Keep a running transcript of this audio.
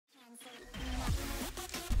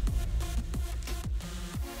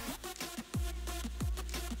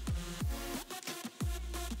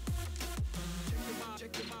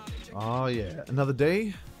Oh yeah, another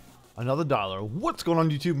day, another dollar. What's going on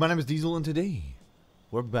YouTube? My name is Diesel and today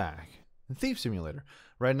we're back in Thief Simulator.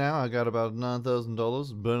 Right now I got about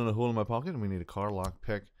 $9,000 burning a hole in my pocket and we need a car lock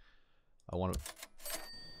pick. I want it.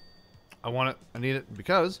 I need it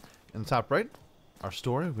because in the top right, our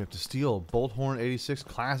story, we have to steal a Bolt Horn 86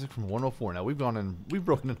 Classic from 104. Now we've broken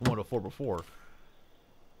into 104 before.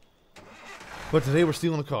 But today we're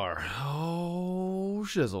stealing a car. Oh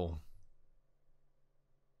shizzle.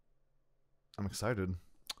 I'm excited.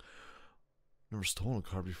 Never stolen a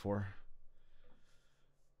car before.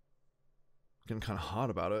 Getting kind of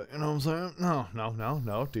hot about it. You know what I'm saying?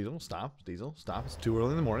 No. Diesel, stop. Diesel, stop. It's too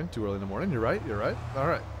early in the morning. You're right. All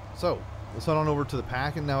right. So, let's head on over to the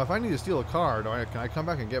pack. And now, if I need to steal a car, can I come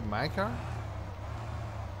back and get my car?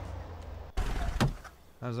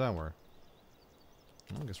 How does that work?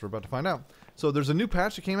 Well, I guess we're about to find out. So, there's a new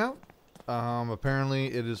patch that came out.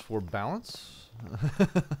 Apparently, it is for balance.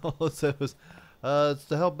 All it said was, it's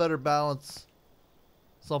to help better balance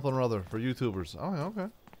something or other for YouTubers. Oh, okay.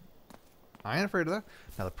 I ain't afraid of that.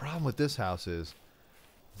 Now, the problem with this house is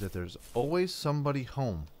that there's always somebody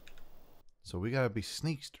home. So we gotta be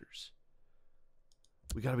sneaksters.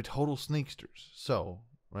 We gotta be total sneaksters. So,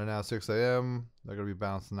 right now, 6 a.m. They're gonna be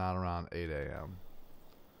bouncing out around 8 a.m.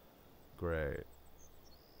 Great.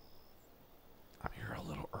 I'm here a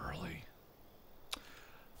little early.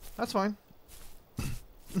 That's fine.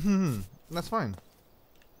 That's fine.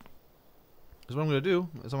 Because what I'm going to do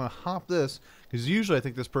is I'm going to hop this. Because usually I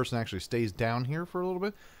think this person actually stays down here for a little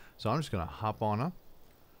bit. So I'm just going to hop on up.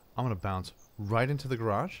 I'm going to bounce right into the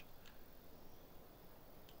garage.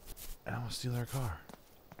 And I'm going to steal their car.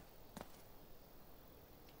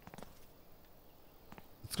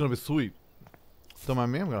 It's going to be sweet. Don't mind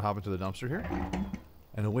me. I'm going to hop into the dumpster here.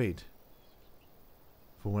 And await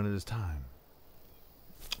for when it is time.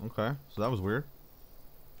 Okay. So that was weird.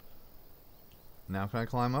 Now can I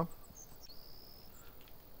climb up?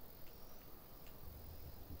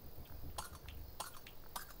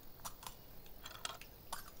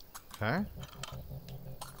 Okay.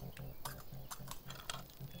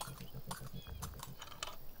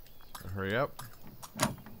 Hurry up.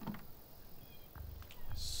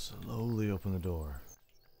 Slowly open the door.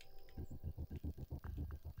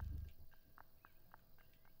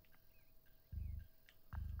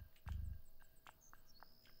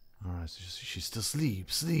 Alright, so she's still sleep.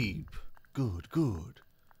 Good.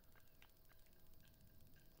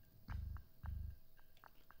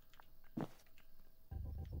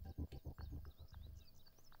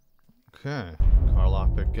 Okay, car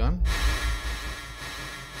lockpick gun.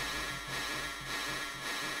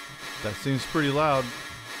 That seems pretty loud.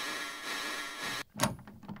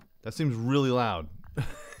 That seems really loud.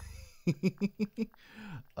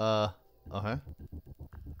 Okay.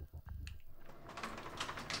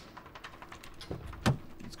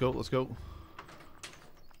 Let's go.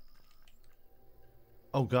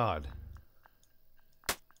 Oh God.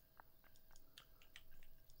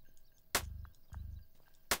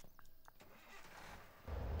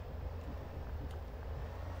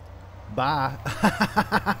 Bye.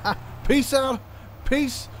 Peace out.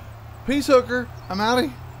 Peace, hooker. I'm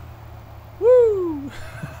outie. Woo.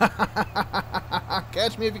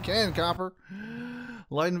 Catch me if you can, copper.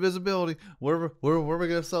 Light invisibility. Where are we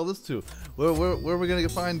gonna sell this to? Where are we gonna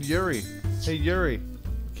find Yuri? Hey Yuri,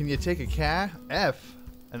 can you take a F?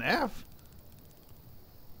 An F?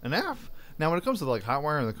 An F? Now when it comes to like hot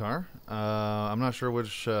wire in the car, I'm not sure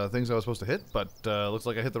which things I was supposed to hit, but looks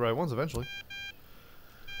like I hit the right ones eventually.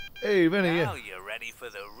 Hey Vinny. Now you're ready for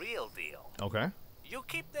the real deal. Okay. You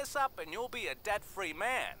keep this up and you'll be a debt-free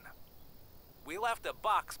man. We left a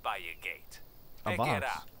box by your gate. Pick it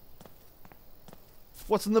up.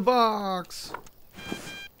 What's in the box?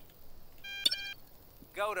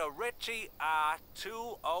 Go to Richie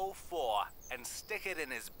R204 and stick it in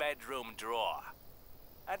his bedroom drawer.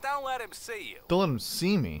 And don't let him see you. Don't let him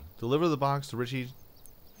see me. Deliver the box to Richie.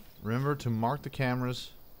 Remember to mark the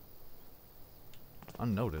cameras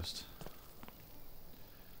unnoticed.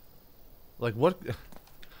 Like what?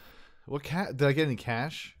 What did I get any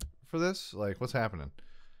cash for this? Like what's happening?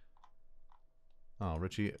 Oh,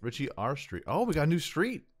 Richie R Street. Oh, we got a new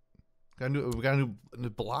street. We got a new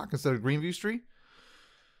block instead of Greenview Street.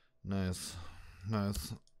 Nice.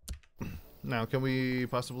 Now, can we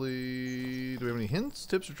possibly? Do we have any hints,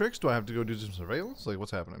 tips, or tricks? Do I have to go do some surveillance? Like,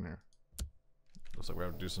 what's happening here? Looks like we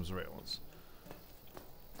have to do some surveillance.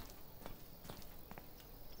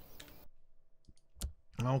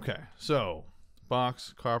 Okay, so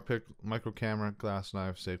box, car pick, micro camera, glass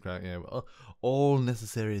knife, safe crack, yeah, all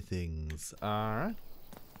necessary things. All right.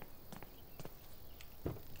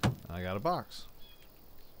 I got a box.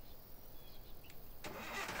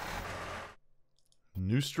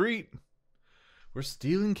 New street. We're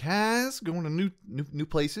stealing cars, going to new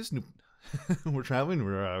places. We're traveling.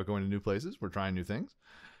 We're going to new places. We're trying new things.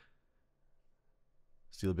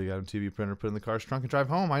 Steal a big item TV printer, put it in the car's trunk, and drive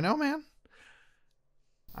home. I know, man.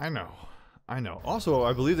 I know. Also,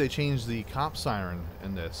 I believe they changed the cop siren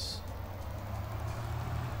in this.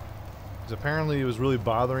 Because apparently it was really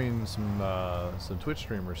bothering some Twitch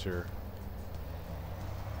streamers here.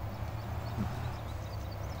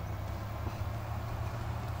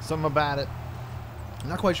 Something about it. I'm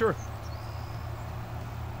not quite sure.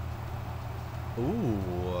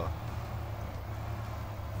 Ooh.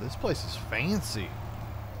 This place is fancy.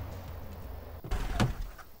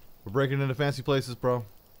 We're breaking into fancy places, bro.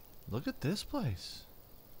 Look at this place.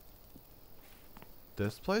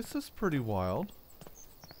 This place is pretty wild.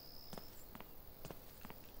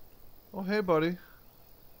 Oh, hey, buddy.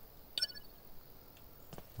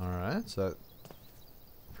 Alright, so that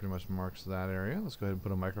pretty much marks that area. Let's go ahead and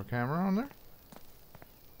put a micro camera on there.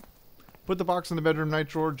 Put the box in the bedroom night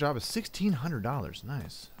drawer. Job is $1,600.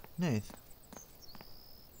 Nice. Nice.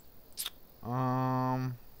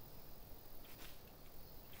 No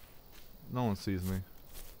one sees me.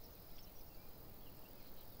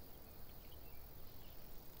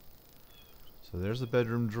 So there's the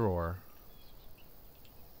bedroom drawer.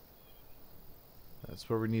 That's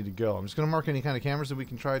where we need to go. I'm just going to mark any kind of cameras that we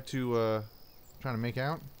can try to make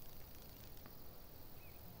out.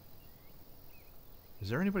 Is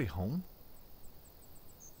there anybody home?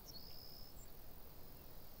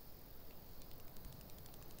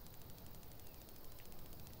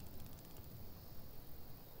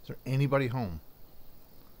 Is there anybody home?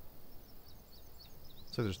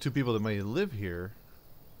 So there's two people that may live here.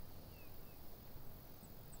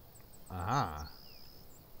 Aha.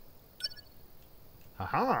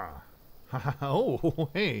 Haha. Oh,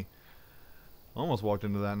 hey. Almost walked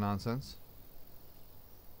into that nonsense.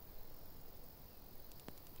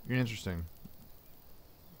 You're interesting.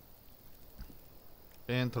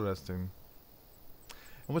 Interesting.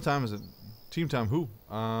 And what time is it? Team time who?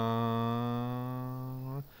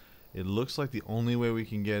 It looks like the only way we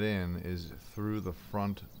can get in is through the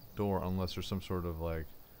front door, unless there's some sort of like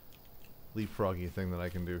leapfroggy thing that I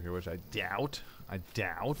can do here, which I doubt. I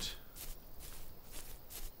doubt.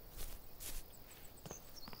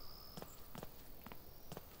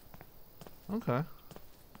 Okay.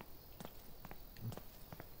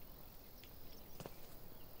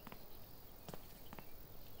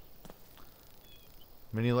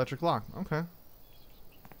 Mini electric lock. Okay.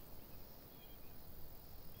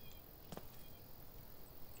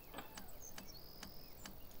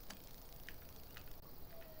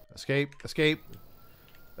 Escape. Escape.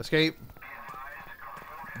 Escape.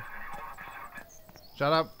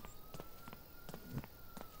 Shut up.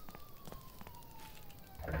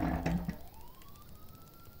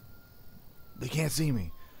 They can't see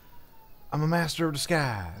me. I'm a master of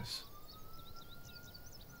disguise.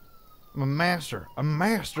 I'm a master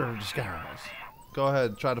of disguise. Go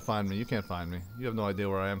ahead, try to find me. You can't find me. You have no idea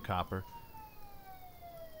where I am, copper.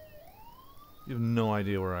 You have no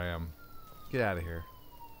idea where I am. Get out of here.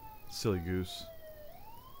 Silly goose.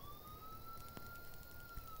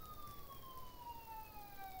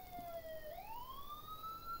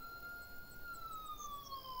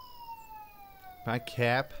 My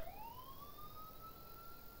cap.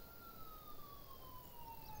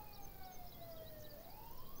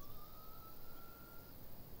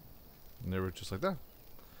 And they were just like that.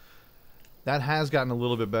 That has gotten a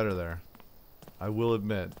little bit better there. I will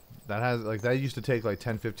admit. That used to take like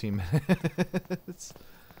 10-15 minutes.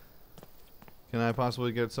 Can I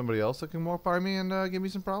possibly get somebody else that can walk by me and give me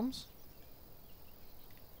some problems?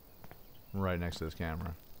 Right next to this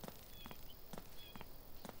camera.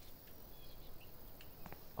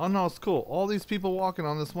 Oh no, it's cool. All these people walking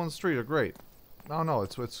on this one street are great. Oh no,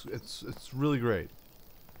 it's really great.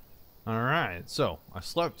 All right, so I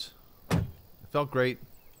slept. It felt great.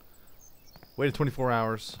 Waited 24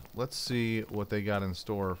 hours. Let's see what they got in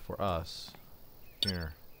store for us.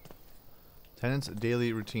 Here. Tenant's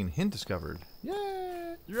daily routine. Hint discovered.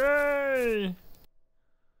 Yay! Yay!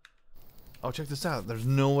 Oh, check this out. There's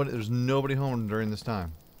nobody home during this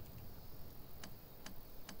time.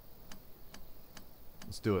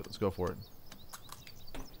 Let's do it. Let's go for it.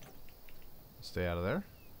 Stay out of there.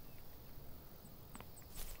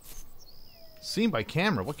 Seen by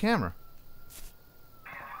camera. What camera?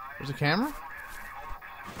 There's a camera?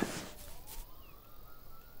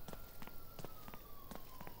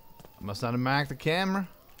 Must not have marked the camera.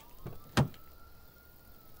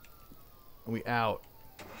 We out.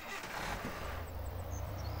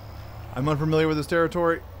 I'm unfamiliar with this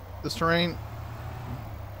territory, this terrain.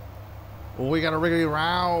 Oh, we got a rickety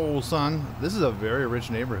row, son. This is a very rich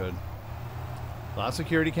neighborhood. A lot of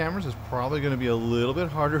security cameras. It's probably going to be a little bit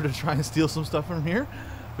harder to try and steal some stuff from here.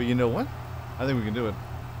 But you know what? I think we can do it.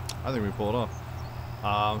 I think we pull it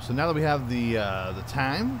off. So now that we have the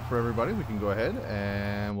time for everybody, we can go ahead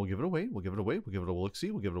and we'll give it a wait. We'll give it a wait. We'll give it a look-see.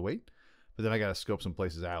 We'll give it a wait. But then I got to scope some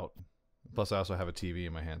places out. Plus, I also have a TV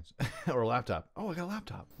in my hands. Or a laptop. Oh, I got a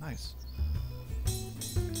laptop. Nice.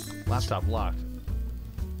 Laptop locked.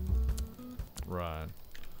 Right.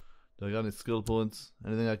 Do I got any skill points?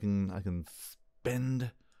 Anything I can spend? I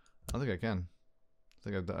don't think I can. I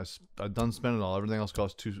think I've done spend it all. Everything else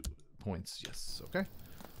costs 2 points. Yes. Okay.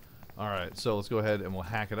 All right. So let's go ahead and we'll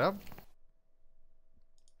hack it up.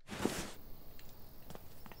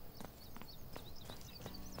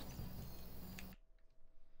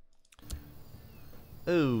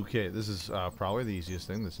 Okay. This is probably the easiest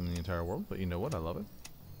thing that's in the entire world, but you know what? I love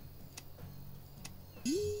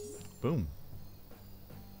it. Boom.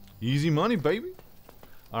 Easy money, baby.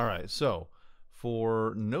 All right, so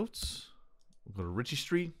for notes, we'll go to Ritchie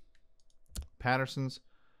Street, Patterson's.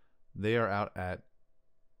 They are out at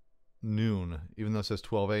noon, even though it says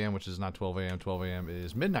 12 a.m., which is not 12 a.m. 12 a.m.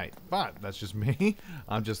 is midnight, but that's just me.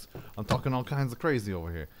 I'm talking all kinds of crazy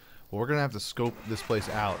over here. Well, we're gonna have to scope this place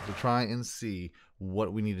out to try and see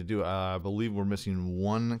what we need to do. I believe we're missing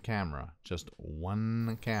one camera, just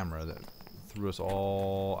one camera that threw us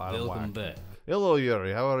all out of whack. Welcome back. Hello,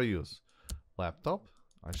 Yuri. How are you? Laptop?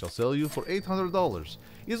 I shall sell you for $800.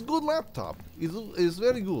 It's good laptop. It's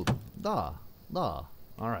very good. Da. All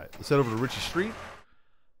right. Let's head over to Ritchie Street.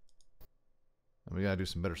 And we gotta do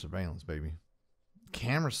some better surveillance, baby.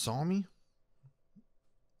 Camera saw me?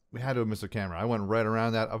 We had to have missed a camera. I went right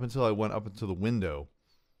around that up until I went up into the window.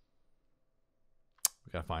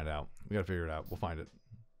 We gotta find out. We gotta figure it out. We'll find it.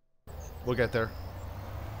 We'll get there.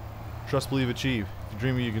 Trust, believe, achieve. If you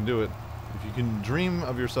dream it, you can do it. If you can dream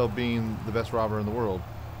of yourself being the best robber in the world,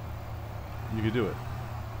 you can do it.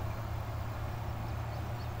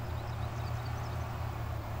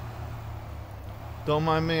 Don't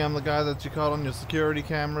mind me, I'm the guy that you caught on your security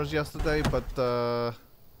cameras yesterday, but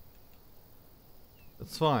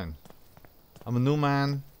it's fine. I'm a new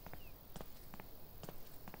man.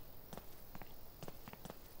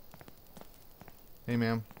 Hey,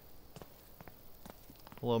 ma'am.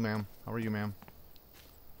 Hello, ma'am. How are you, ma'am?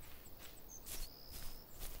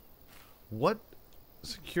 What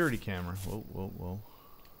security camera? Whoa.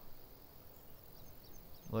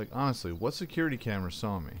 Like, honestly, what security camera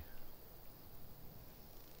saw me?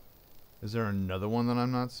 Is there another one that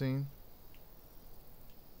I'm not seeing?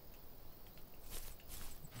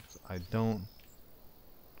 I don't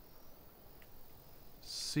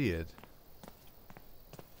see it.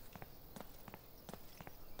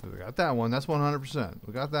 We got that one. That's 100%.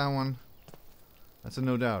 We got that one. That's a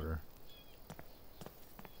no-doubter.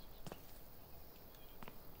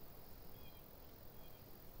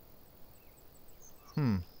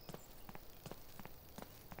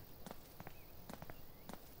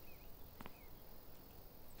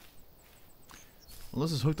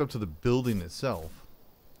 Unless it's hooked up to the building itself.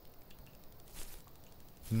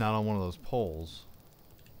 Not on one of those poles.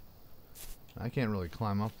 I can't really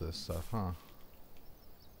climb up this stuff, huh?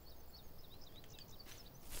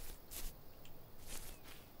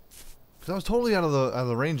 Because I was totally out of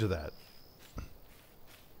the range of that.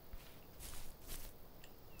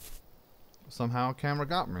 Somehow a camera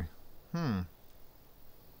got me. Thought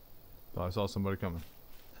I saw somebody coming.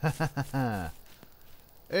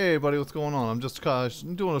 Hey buddy, what's going on? I'm just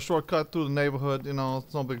doing a shortcut through the neighborhood, you know,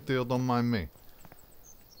 it's no big deal, don't mind me.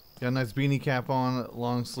 Got a nice beanie cap on,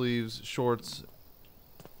 long sleeves, shorts.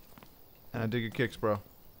 And I dig your kicks, bro.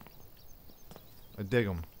 I dig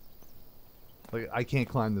them. Like, I can't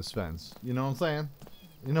climb this fence. You know what I'm saying?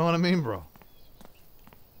 You know what I mean, bro?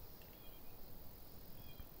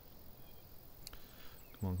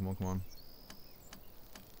 Come on.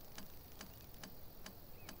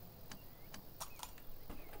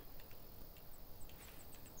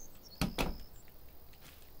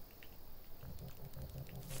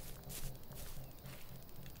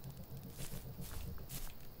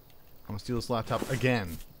 I'm gonna steal this laptop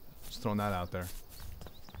again. Just throwing that out there.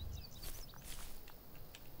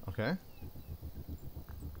 Okay.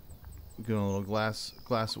 Get a little glass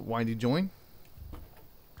windy joint.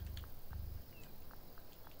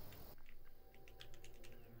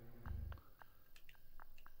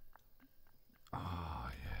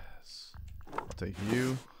 Ah, yes. I'll take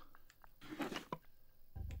you.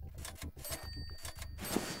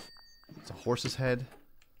 It's a horse's head.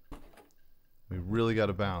 We really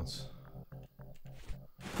gotta bounce.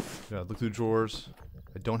 Gotta look through drawers.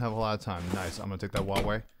 I don't have a lot of time. Nice. I'm gonna take that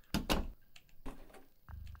Huawei.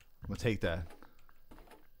 gonna take that.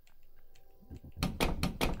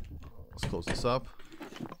 Let's close this up.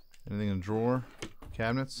 Anything in the drawer?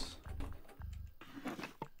 Cabinets?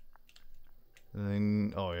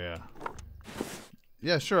 Anything? Oh yeah.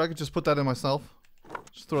 Yeah, sure. I could just put that in myself.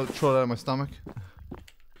 Just throw it out of my stomach.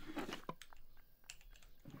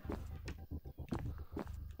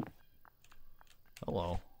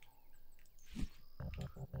 Hello.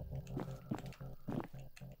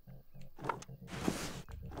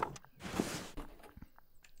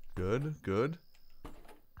 Good, good.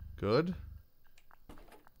 Good.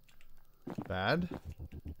 Bad.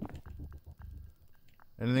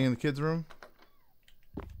 Anything in the kids' room?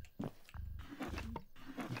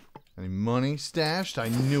 Any money stashed? I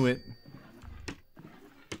knew it.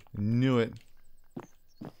 I knew it.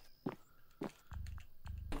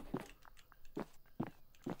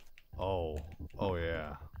 Oh. Oh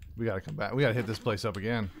yeah. We gotta come back. We gotta hit this place up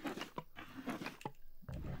again.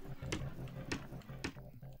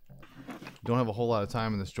 Don't have a whole lot of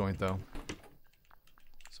time in this joint though.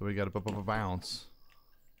 So we gotta bounce.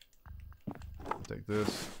 Take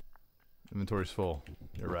this. Inventory's full.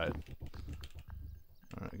 You're right.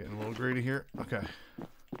 Alright, getting a little greedy here. Okay. I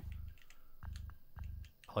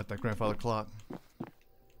like that grandfather clock.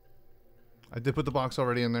 I did put the box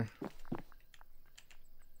already in there.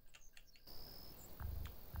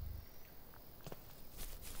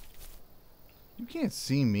 You can't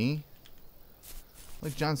see me.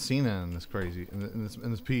 Like John Cena in this crazy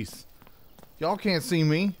in this piece. Y'all can't see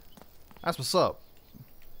me. That's what's up.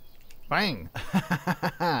 Bang.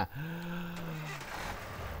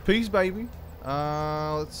 Peace, baby.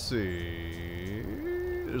 Let's see.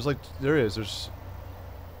 There's like there's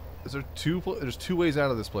two ways out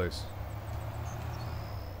of this place.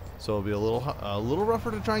 So it'll be a little rougher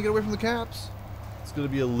to try and get away from the caps. It's gonna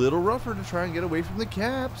be a little rougher to try and get away from the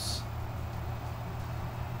caps.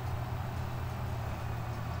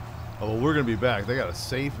 Oh, well, we're gonna be back. They got a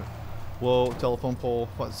safe. Whoa, telephone pole.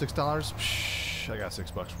 What, $6? Psh, I got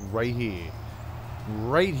 $6 right here.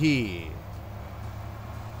 Right here.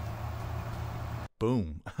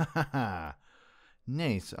 Boom.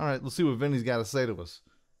 Nice. All right, let's see what Vinny's got to say to us.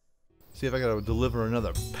 See if I got to deliver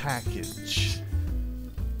another package.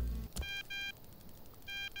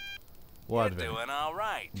 What, You're doing all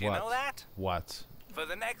right. Do you know that? What? For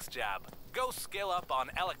the next job, go skill up on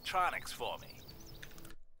electronics for me.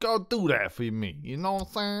 Go do that for me. You know what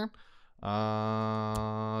I'm saying?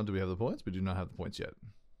 Do we have the points? We do not have the points yet.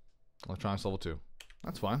 Electronics level 2.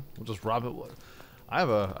 That's fine. We'll just rob it. I have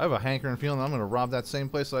a hankering feeling I'm gonna rob that same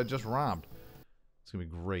place that I just robbed. It's gonna be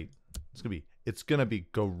great. It's gonna be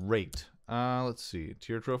great. Let's see.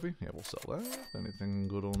 Tier trophy. Yeah, we'll sell that. Anything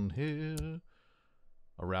good on here?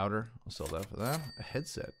 A router. I'll sell that for that. A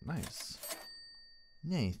headset. Nice.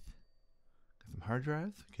 Nice. Got some hard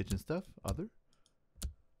drives. Kitchen stuff. Other.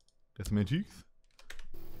 Got some antiques.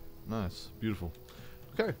 Nice. Beautiful.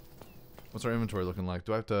 Okay. What's our inventory looking like?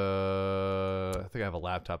 Do I have to... I think I have a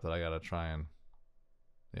laptop that I gotta try and...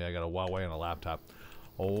 Yeah, I got a Huawei and a laptop.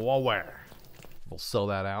 A Huawei. We'll sell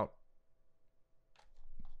that out.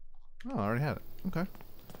 Oh, I already had it. Okay.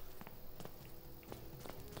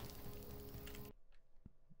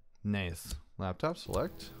 Nice. Laptop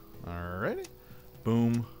select. Alrighty.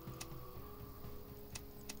 Boom.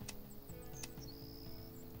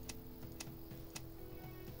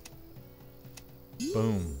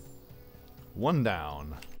 Boom. One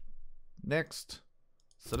down. Next.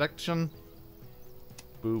 Selection.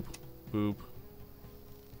 Boop. Boop.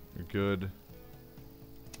 You're good.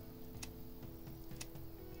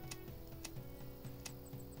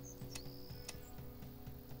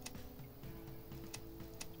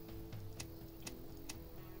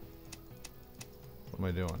 What am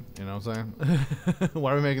I doing? You know what I'm saying?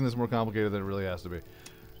 Why are we making this more complicated than it really has to be?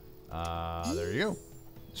 There you go.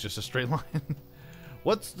 It's just a straight line.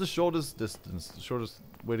 What's the shortest distance? The shortest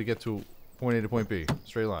way to get to point A to point B?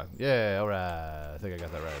 Straight line. Yeah, alright. I think I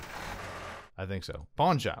got that right. I think so.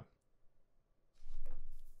 Pawn shop.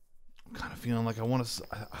 I'm kind of feeling like I want to...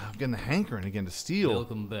 I'm getting the hankering again to steal.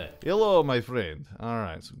 Welcome back. Hello, my friend.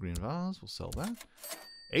 Alright, so green vase. We'll sell that.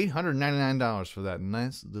 $899 for that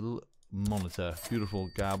nice little monitor. Beautiful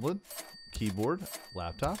goblet. Keyboard.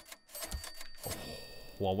 Laptop. Oh,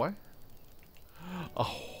 Huawei.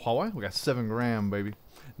 Oh, Huawei. We got 7 grand, baby.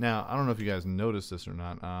 Now, I don't know if you guys noticed this or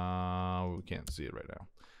not. We can't see it right now.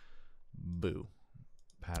 Boo.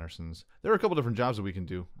 Patterson's. There are a couple different jobs that we can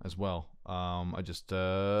do as well. I just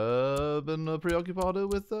been preoccupied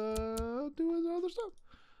with doing other stuff.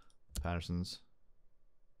 Patterson's.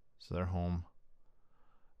 So they're home.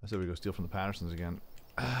 I said we go steal from the Pattersons again.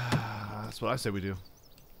 That's what I say we do.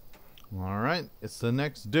 Alright, it's the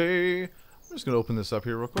next day. I'm just going to open this up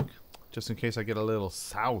here real quick, just in case I get a little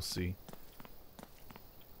saucy.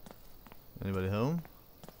 Anybody home?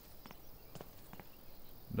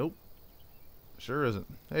 Nope. Sure isn't.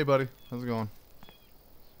 Hey, buddy. How's it going?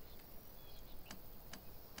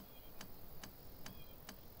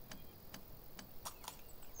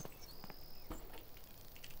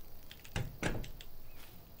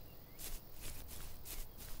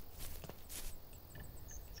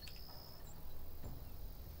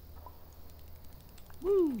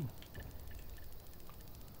 Woo!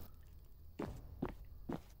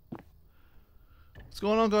 What's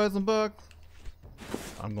going on, guys? I'm back.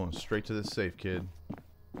 I'm going straight to this safe, kid.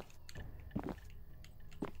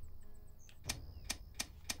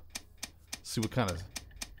 See what kind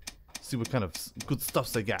of good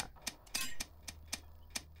stuffs they got.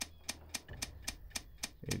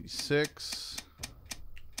 86.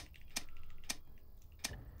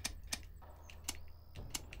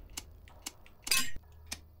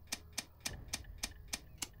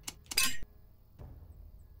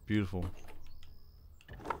 Beautiful.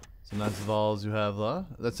 Some nice vase you have there.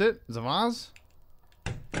 That's it? It's a vase?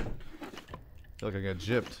 I feel like I got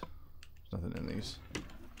gypped. There's nothing in these.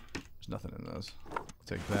 There's nothing in those. I'll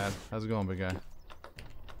take that. How's it going, big guy?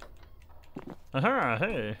 Aha,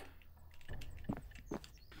 hey.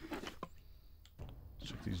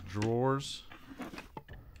 Check these drawers.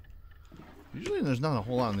 Usually there's not a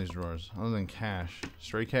whole lot in these drawers, other than cash.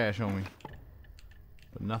 Straight cash, homie.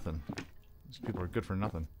 But nothing. These people are good for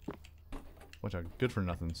nothing. Watch out, good for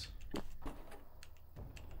nothings.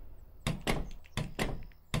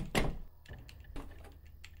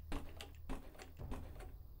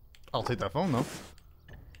 I'll take that phone though.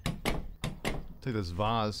 Take this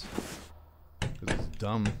vase. Because it's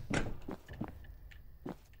dumb.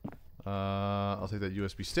 I'll take that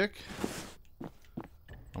USB stick. I'm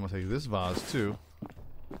gonna take this vase too.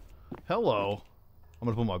 Hello. I'm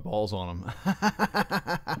gonna put my balls on him.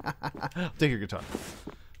 Take your guitar.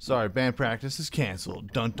 Sorry, band practice is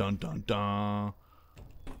canceled. Dun dun dun dun.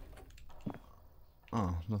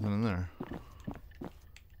 Oh, nothing in there.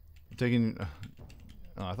 I'm taking.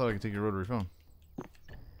 Oh, I thought I could take your rotary phone.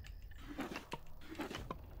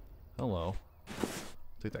 Hello.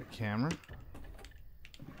 Take that camera.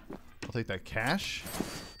 I'll take that cash.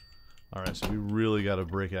 Alright, so we really gotta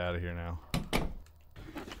break out of here now.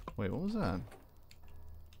 Wait, what was that?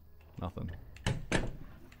 Nothing.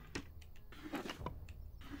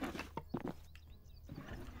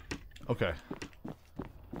 Okay.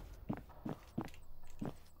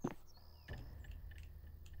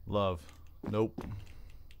 Love. Nope.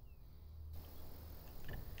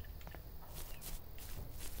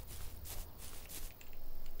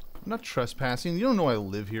 I'm not trespassing. You don't know I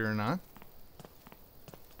live here or not.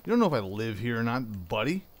 You don't know if I live here or not,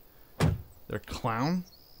 buddy. They're clown.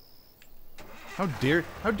 How dare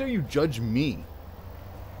you judge me?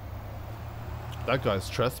 That guy's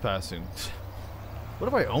trespassing. What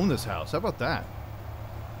if I own this house? How about that?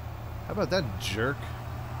 How about that jerk?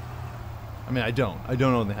 I mean, I don't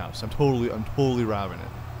own the house. I'm totally robbing it.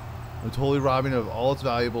 I'm totally robbing it of all its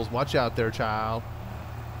valuables. Watch out there, child.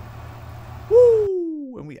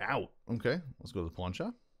 Woo! And we out. Okay, let's go to the pawn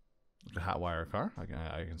shop. Look at hotwire a car. I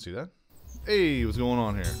can see that. Hey, what's going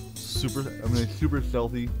on here? Super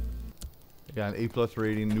stealthy. I got an A+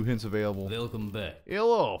 rating. New hints available. Welcome back.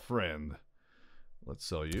 Hello, friend. Let's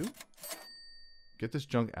sell you. Get this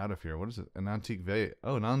junk out of here. What is it? An antique vase.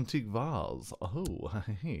 Oh, an antique vase. Oh,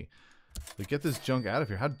 hey. But get this junk out of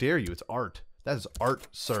here. How dare you? It's art. That is art,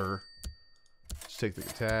 sir. Just take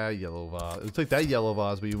the yellow vase. It'll take that yellow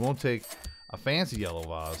vase, but you won't take a fancy yellow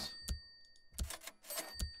vase.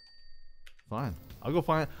 Fine. I'll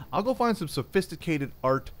go find some sophisticated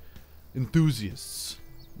art enthusiasts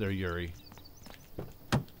there, Yuri.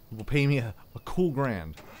 Who will pay me a cool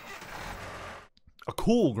grand. A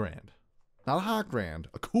cool grand. Not a hot grand.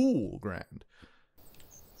 A cool grand.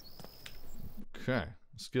 Okay.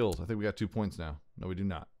 Skills. I think we got 2 points now. No, we do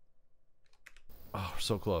not. Oh, we're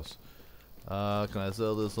so close. Can I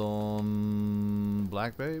sell this on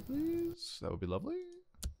Black Bay, please? That would be lovely.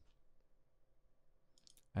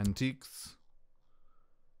 Antiques.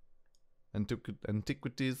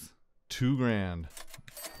 Antiquities. 2 grand.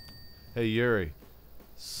 Hey, Yuri.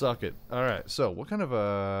 Suck it. Alright, so what kind of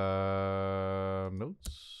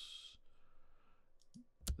notes?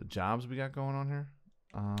 The jobs we got going on here?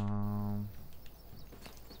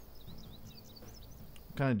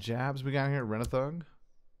 What kind of jabs we got here? Rent a thug?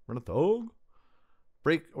 Rent a thug?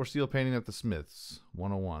 Break or steal painting at the Smiths.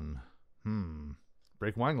 101.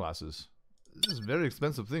 Break wine glasses. This is very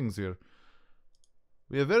expensive things here.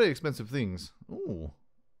 We have very expensive things. Ooh.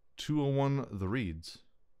 201 the reeds.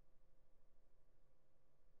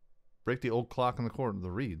 Break the old clock in the court. The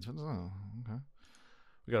reeds. Oh, okay.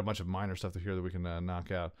 We got a bunch of minor stuff here that we can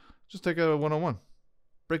knock out. Just take a 101.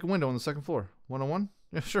 Break a window on the second floor. 101?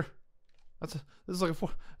 Yeah, sure. This is like a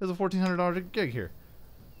 $1,400 gig here.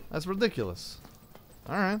 That's ridiculous.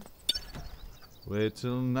 All right. Wait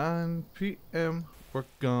till 9 p.m. We're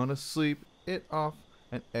gonna sleep it off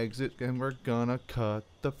and exit, and we're gonna cut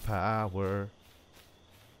the power.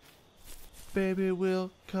 Baby,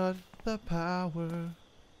 we'll cut the power.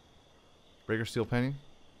 Breaker steel painting.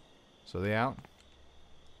 So they out?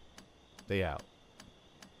 They out.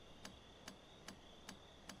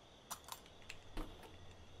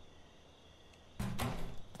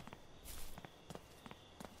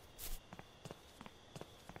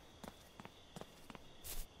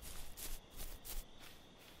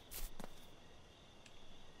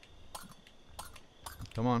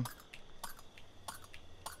 Come on.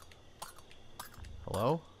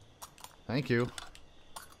 Hello? Thank you.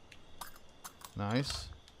 Nice.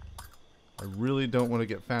 I really don't want to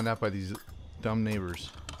get found out by these dumb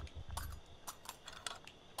neighbors.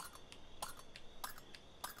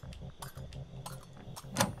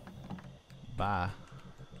 Bye.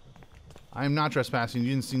 I am not trespassing.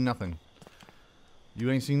 You didn't see nothing.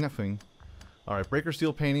 You ain't seen nothing. Alright, breaker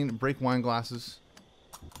steel painting, break wine glasses.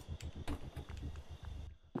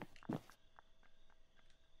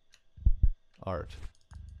 Art.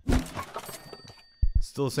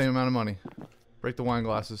 Still the same amount of money. Break the wine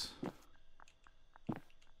glasses.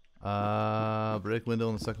 Break window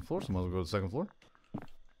on the second floor. So might as well go to the second floor.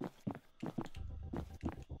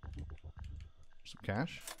 Some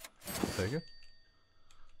cash. I'll take it.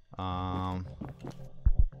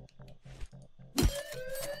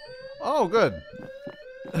 Oh, good.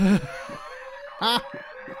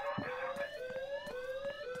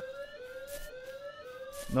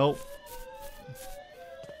 Nope.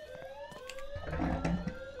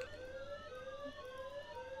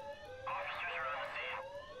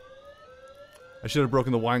 I should have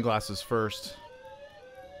broken the wine glasses first.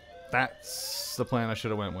 That's the plan I should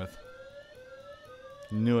have went with.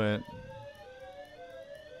 Knew it.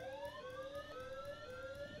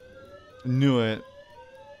 Knew it.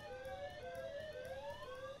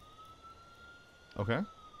 Okay.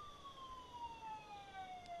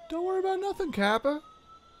 Don't worry about nothing, Kappa.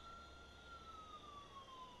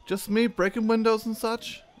 Just me breaking windows and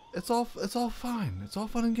such. It's all fine. It's all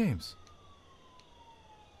fun and games.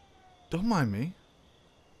 Don't mind me.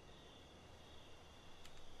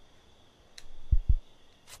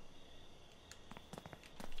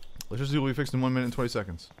 Let's just see what we fixed in 1 minute and 20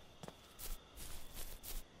 seconds.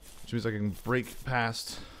 Which means I can break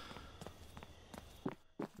past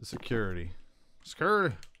the security.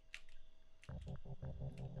 Security!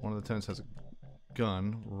 One of the tenants has a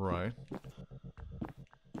gun, right.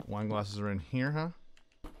 Wine glasses are in here, huh?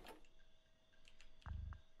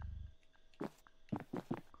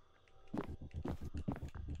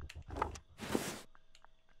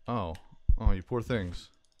 Oh. Oh, you poor things.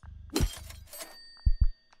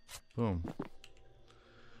 Boom.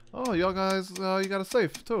 Oh, y'all guys, you got a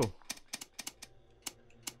safe, too.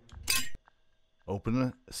 Open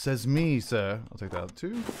it. Says me, sir. I'll take that,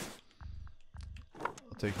 too.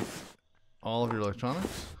 I'll take all of your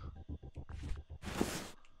electronics.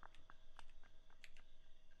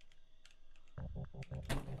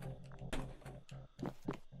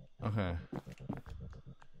 Okay.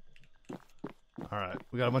 Alright,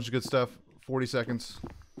 we got a bunch of good stuff. 40 seconds.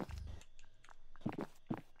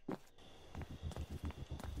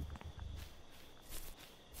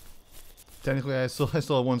 Technically, I still have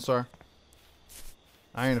 1 star.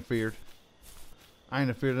 I ain't afeared. I ain't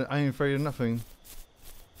afraid of nothing.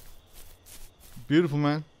 Beautiful,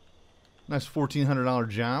 man. Nice $1,400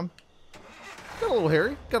 job. Got a little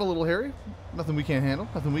hairy. Got a little hairy. Nothing we can't handle.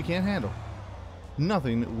 Nothing we can't handle.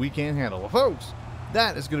 Nothing we can't handle. Well, folks,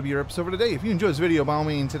 that is going to be your episode for today. If you enjoyed this video, by all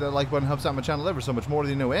means, hit that like button. Helps out my channel ever so much more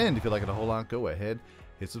than you know. And if you like it a whole lot, go ahead,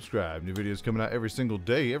 hit subscribe. New videos coming out every single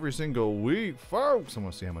day, every single week, folks. I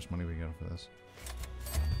want to see how much money we get for this.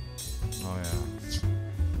 Oh, yeah.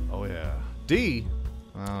 Oh, yeah. D.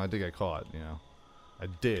 I did get caught, you know. I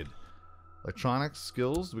did. Electronics,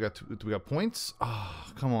 skills. Do we got points? Oh,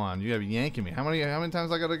 come on. You gotta be yanking me. How many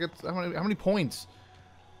times I gotta get? How many points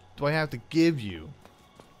do I have to give you?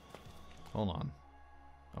 Hold on.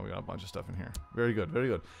 Oh, we got a bunch of stuff in here. Very good, very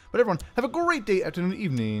good. But everyone, have a great day, afternoon,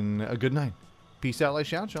 evening. A good night. Peace out,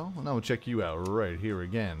 like y'all. And I will check you out right here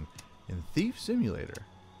again in Thief Simulator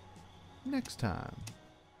next time.